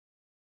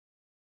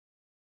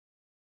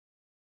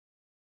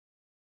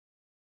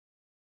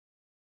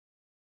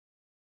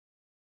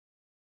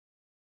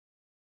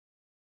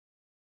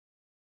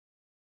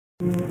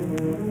On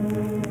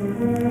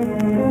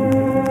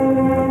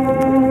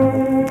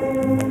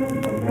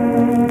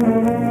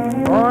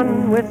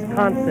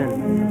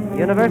Wisconsin,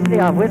 University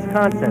of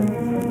Wisconsin.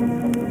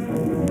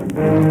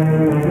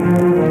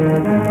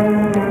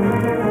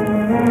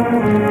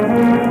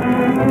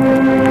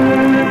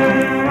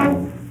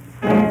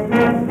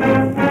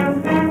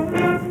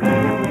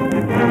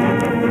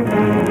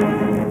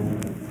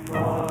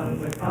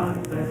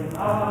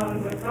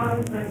 On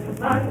Wisconsin,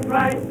 run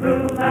right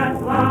through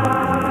that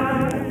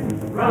line.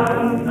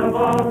 Run the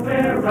ball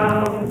clear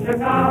round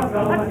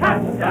Chicago, a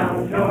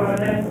touchdown sure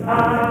this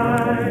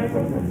time.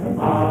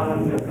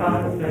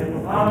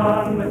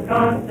 On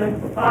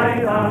Wisconsin,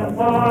 fight on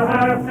for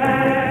her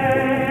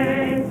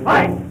fame.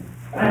 Fight,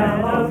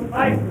 fellows,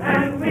 fight,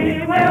 and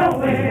we will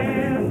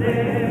win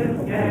this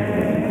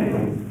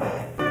game.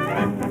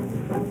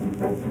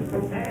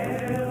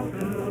 Hail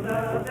to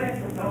the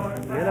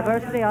victor.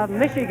 University of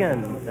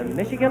Michigan, the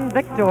Michigan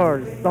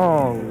Victors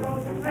song.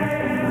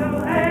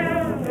 Hail,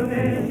 hail to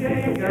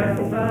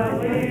Michigan, the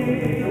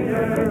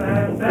leader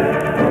and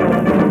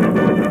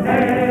belle.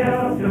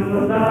 Hail to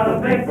the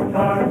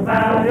victors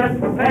valiant,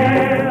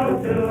 hail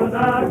to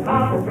the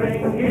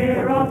conquering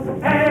heroes.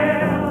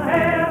 Hail,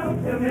 hail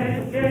to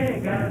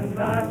Michigan,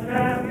 the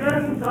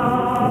champions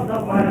of the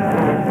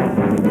West.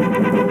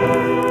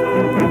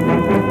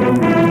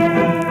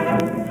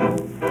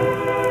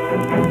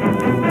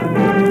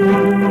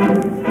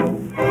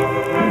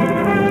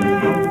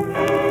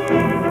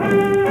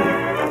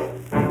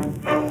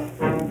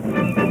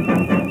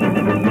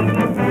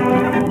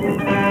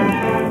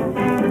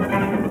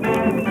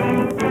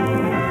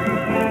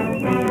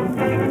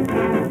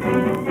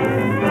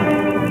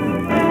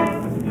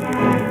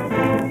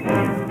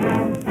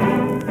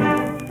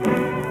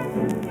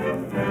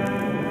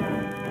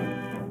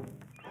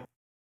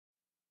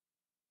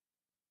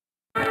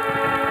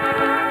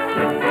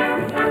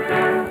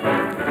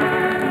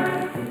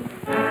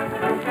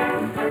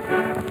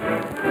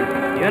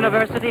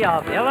 University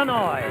of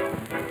Illinois.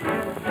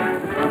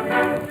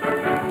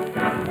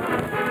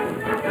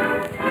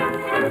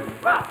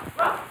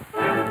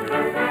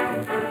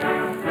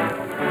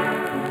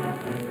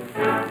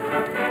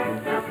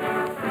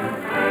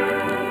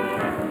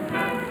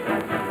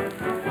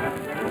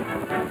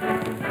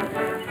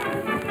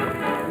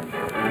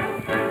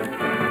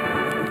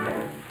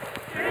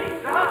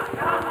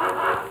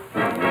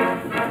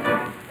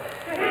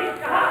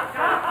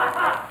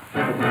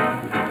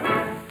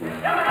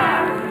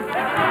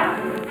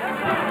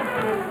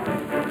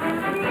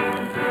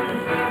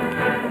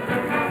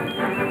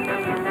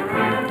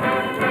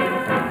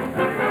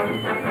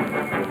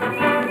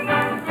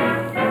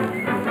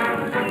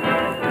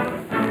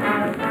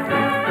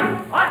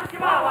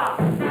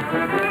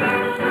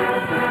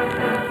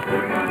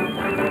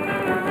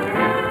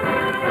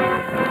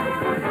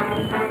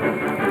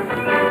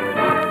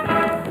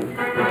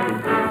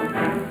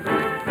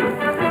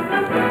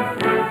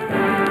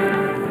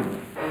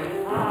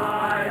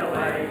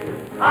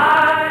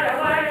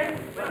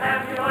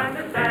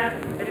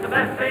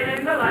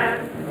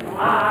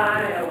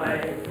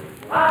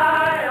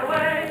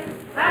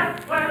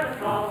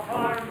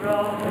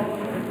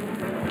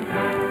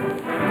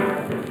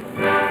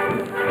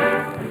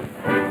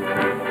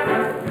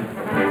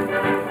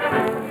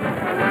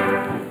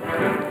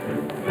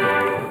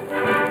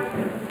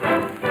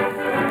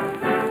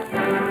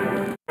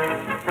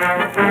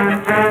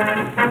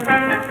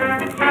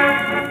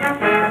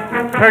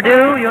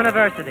 Purdue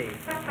University.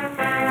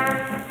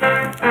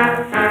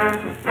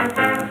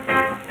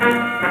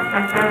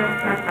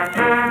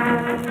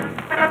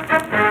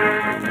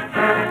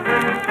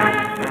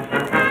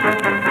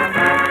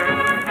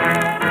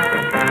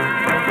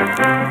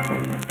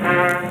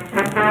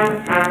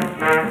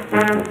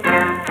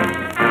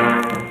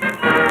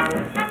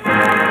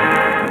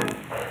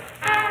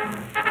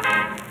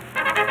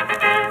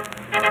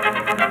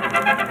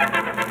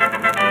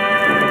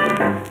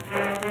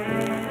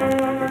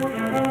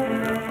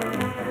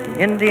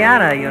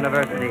 Indiana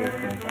University.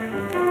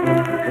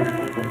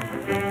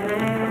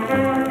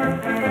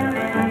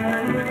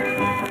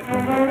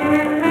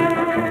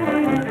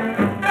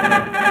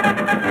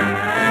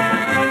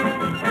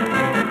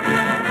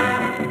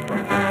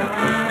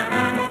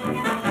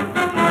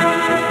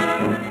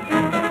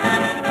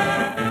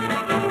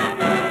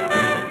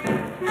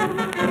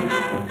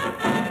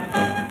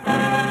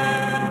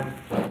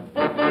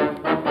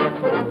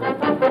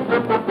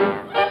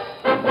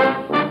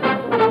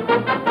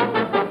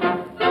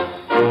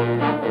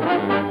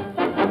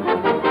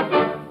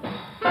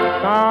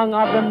 Song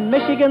of the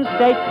Michigan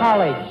State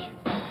College.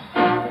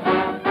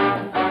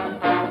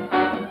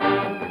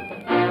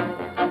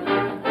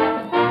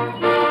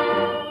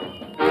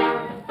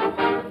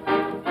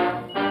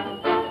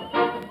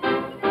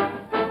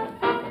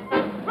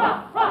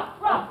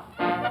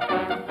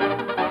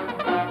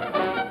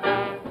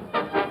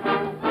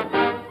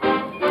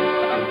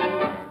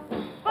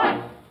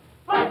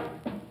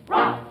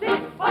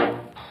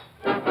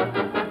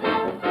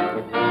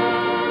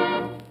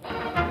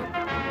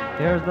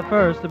 Here's the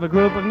first of a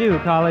group of new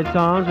college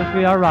songs which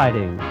we are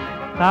writing.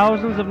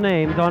 Thousands of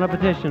names on a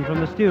petition from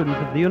the students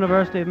of the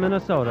University of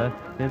Minnesota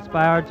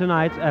inspired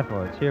tonight's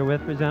efforts.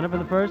 Herewith presented for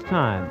the first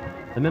time.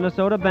 The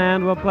Minnesota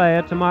band will play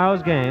at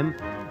tomorrow's game,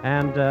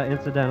 and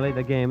incidentally,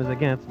 the game is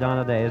against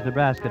Donna Day's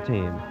Nebraska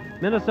team.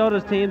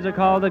 Minnesota's teams are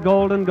called the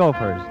Golden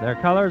Gophers. Their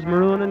colors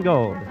maroon and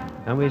gold,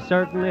 and we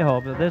certainly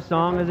hope that this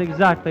song is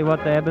exactly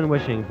what they have been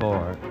wishing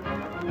for.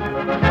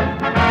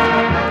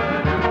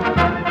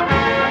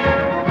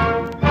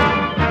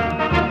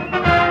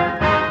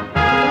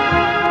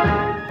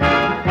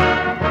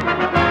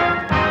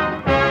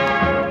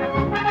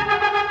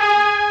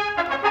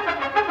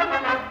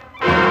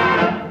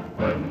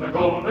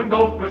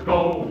 Gophers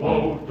go,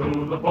 woe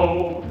to the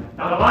foe.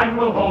 Now the line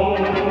will hold,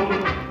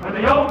 and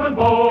the yeomen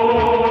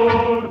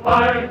bold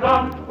fight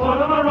on for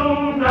the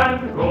maroon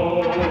and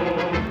gold.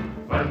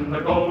 When the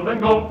Golden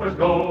Gophers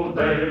go,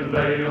 they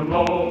lay 'em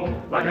low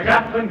like a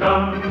Gatling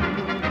gun,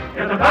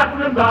 get the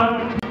battling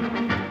done,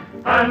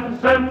 and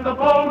send the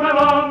foemen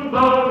on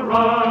the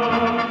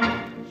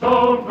run.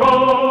 So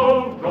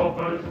go,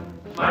 Gophers,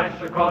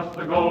 smash across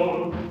the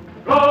goal.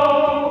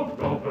 Go,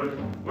 Gophers,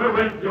 we're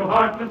with you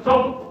heart and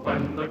soul.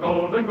 When the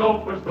Golden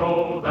Gophers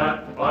throw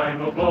that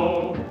final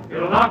blow,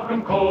 it'll knock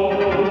 'em cold,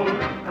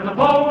 and the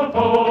foe will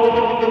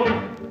fold.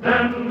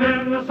 Then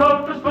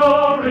Minnesota's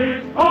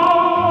story's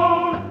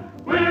told.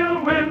 We'll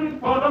win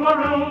for the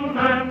maroon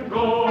and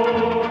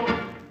gold.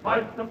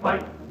 Fight the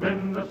fight,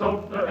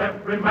 Minnesota,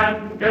 every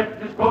man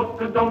get his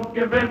quota. Don't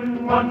give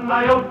in one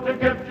iota,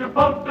 get your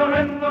quota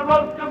in the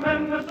road to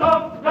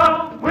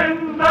Minnesota.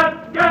 Win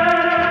that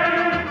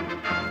game!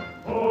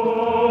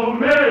 Oh,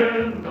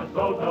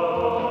 Minnesota!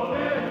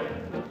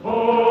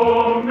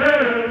 Oh,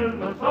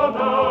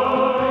 Minnesota!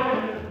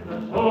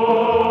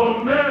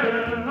 Oh,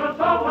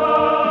 Minnesota!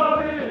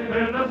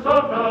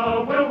 Minnesota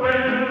will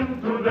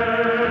win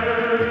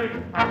today!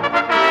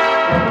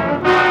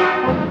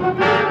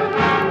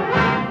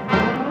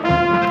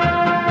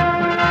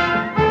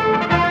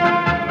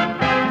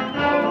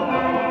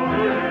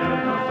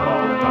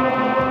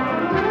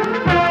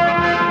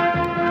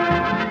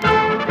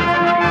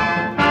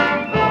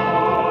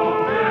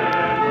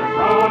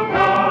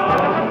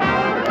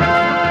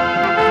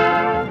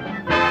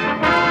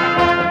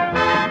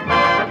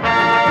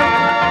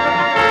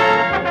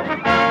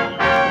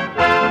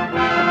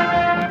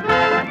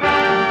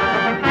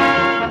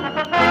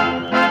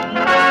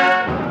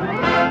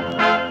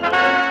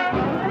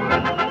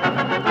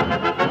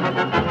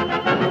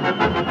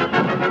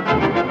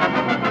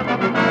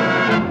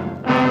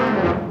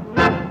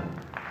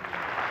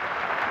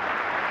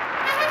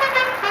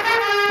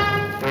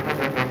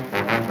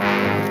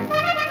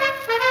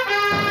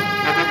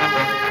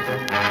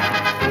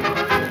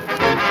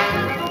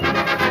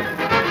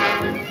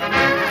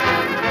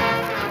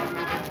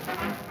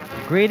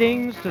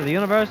 Greetings to the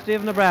University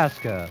of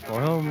Nebraska,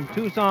 for whom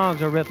two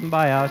songs are written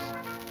by us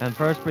and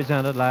first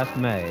presented last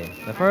May.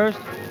 The first,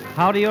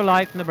 How Do You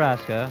Like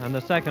Nebraska? And the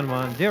second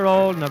one, Dear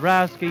Old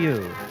Nebraska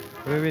You.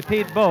 We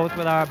repeat both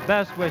with our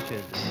best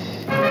wishes.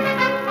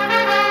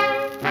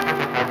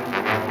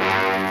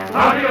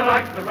 How do you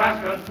like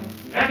Nebraska?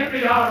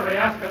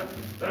 N-E-B-R-A-S-K-A.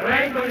 There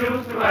ain't no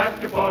use to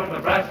ask you for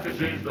Nebraska,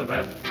 she's the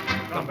best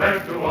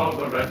compared to all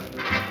the rest.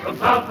 From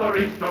south or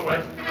east or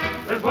west,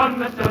 there's one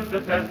that stood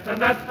the test,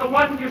 and that's the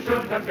one you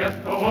should have guessed.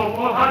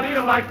 Oh, how do you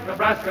like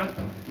Nebraska?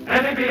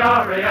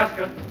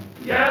 N-E-B-R-A-S-K-A.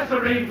 Yes,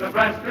 sirree,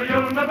 Nebraska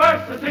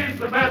University's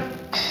the best.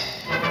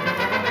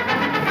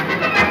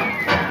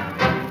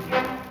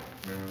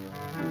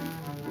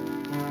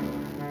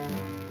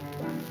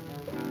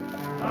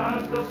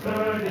 As the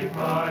sturdy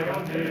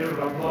pioneer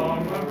of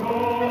long ago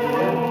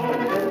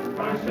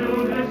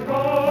pursued his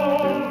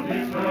goal,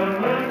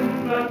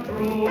 determined and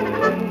true,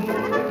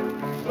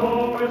 so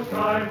we'll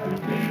strive to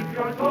keep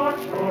your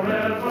torch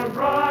forever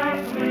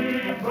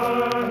brightly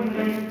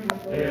burning,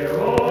 dear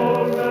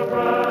old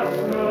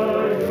Nebraska,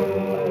 you.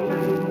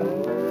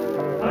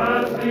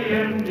 As the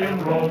Indian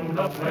roamed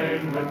the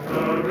plain with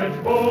courage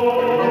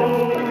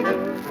bold,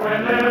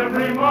 when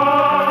every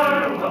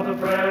mile of the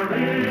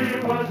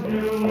prairie was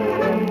new,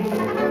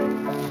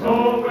 so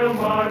we'll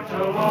march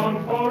along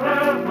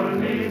forever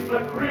neath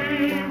the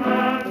cream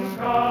and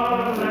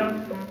scarlet,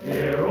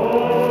 dear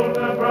old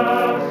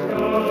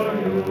Nebraska,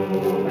 you.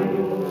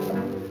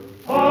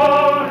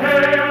 All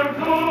hail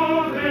to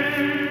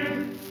thee,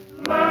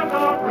 let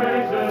our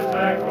praises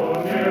echo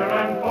near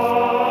and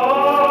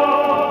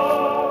far.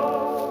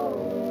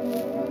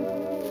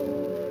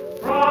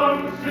 From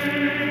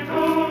sea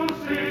to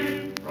sea,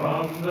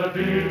 from the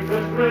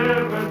deepest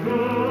river to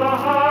the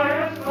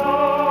highest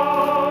star.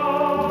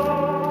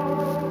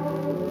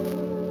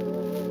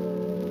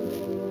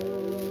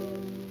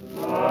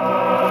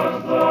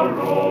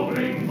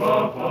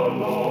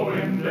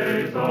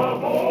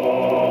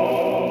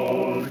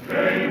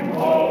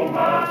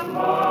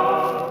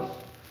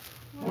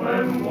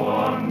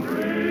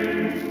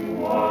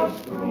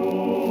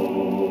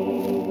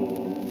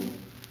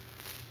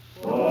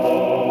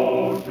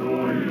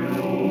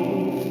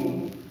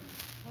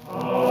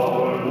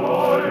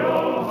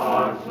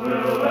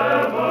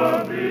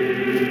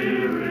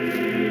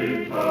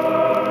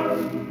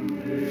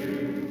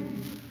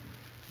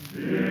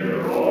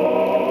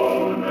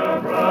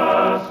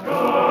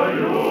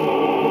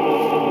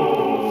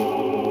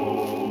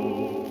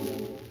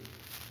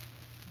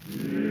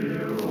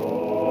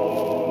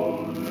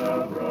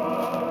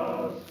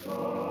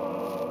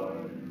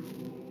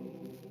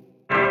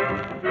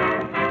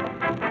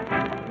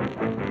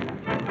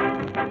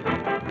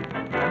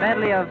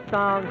 medley of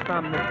songs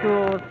from the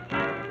schools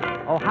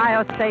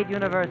Ohio State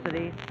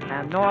University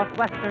and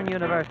Northwestern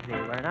University.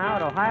 We're now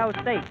at Ohio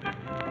State.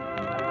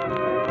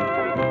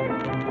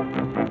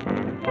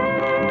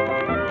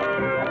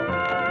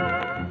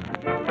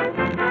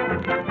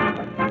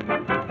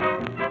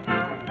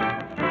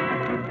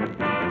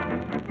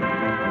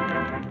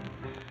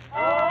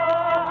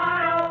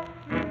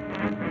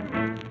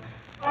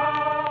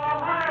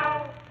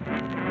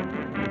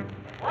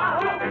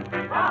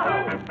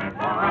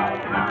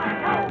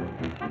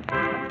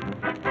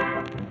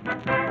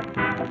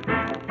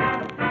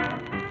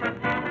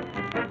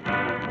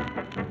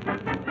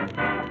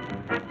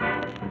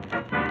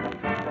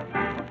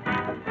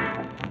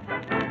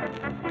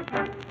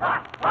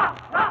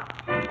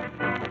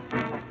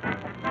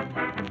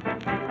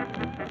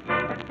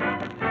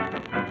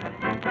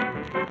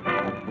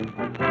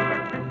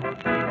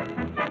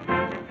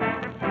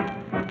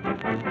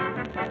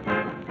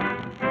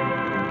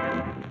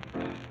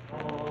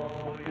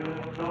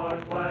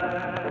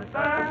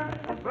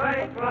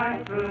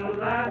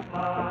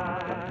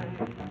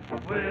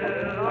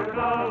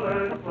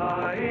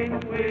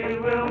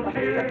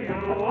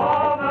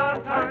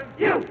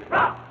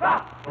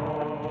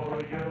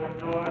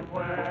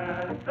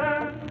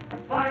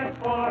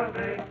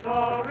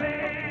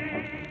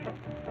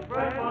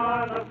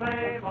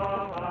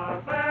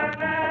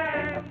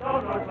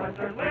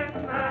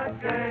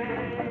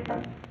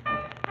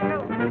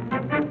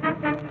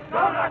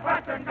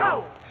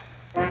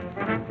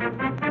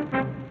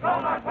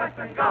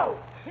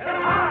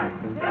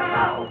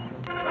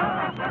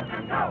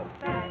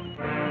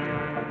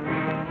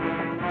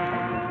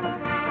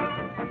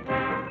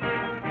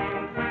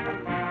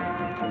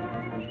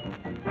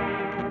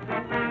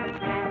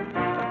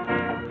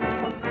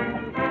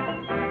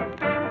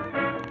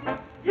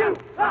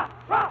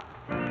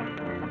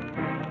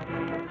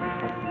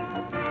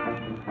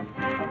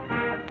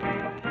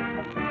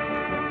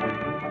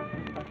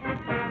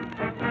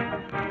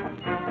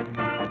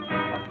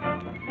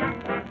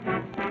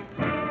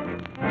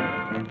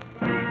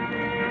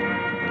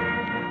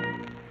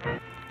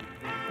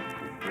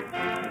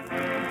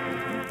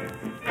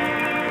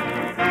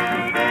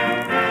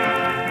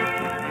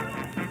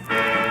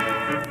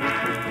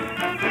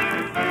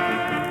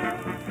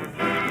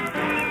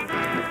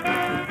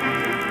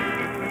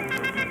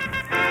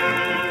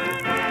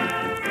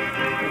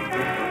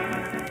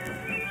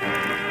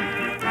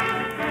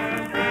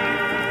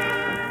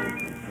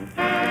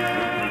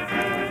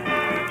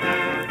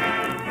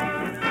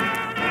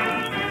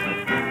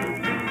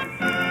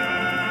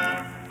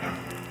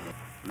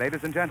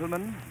 Ladies and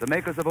gentlemen, the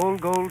makers of Old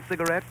Gold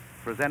cigarettes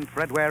present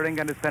Fred Waring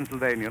and his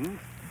Pennsylvanians,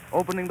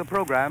 opening the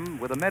program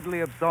with a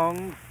medley of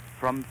songs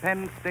from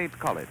Penn State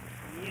College.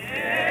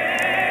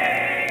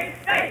 Yay,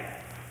 State!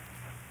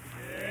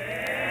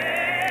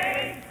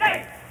 Yay,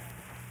 State!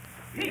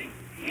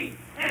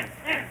 P-E-N-N-S-T-A-T-E.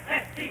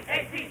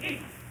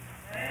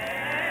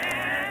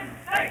 Penn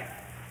State!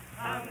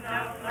 Come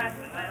now, lads,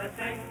 and let us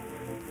sing.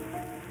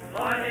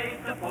 Loyally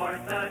support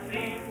the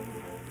team.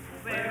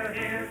 We're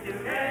here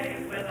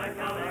today with our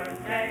colors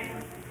gay,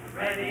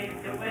 ready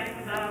to win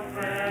the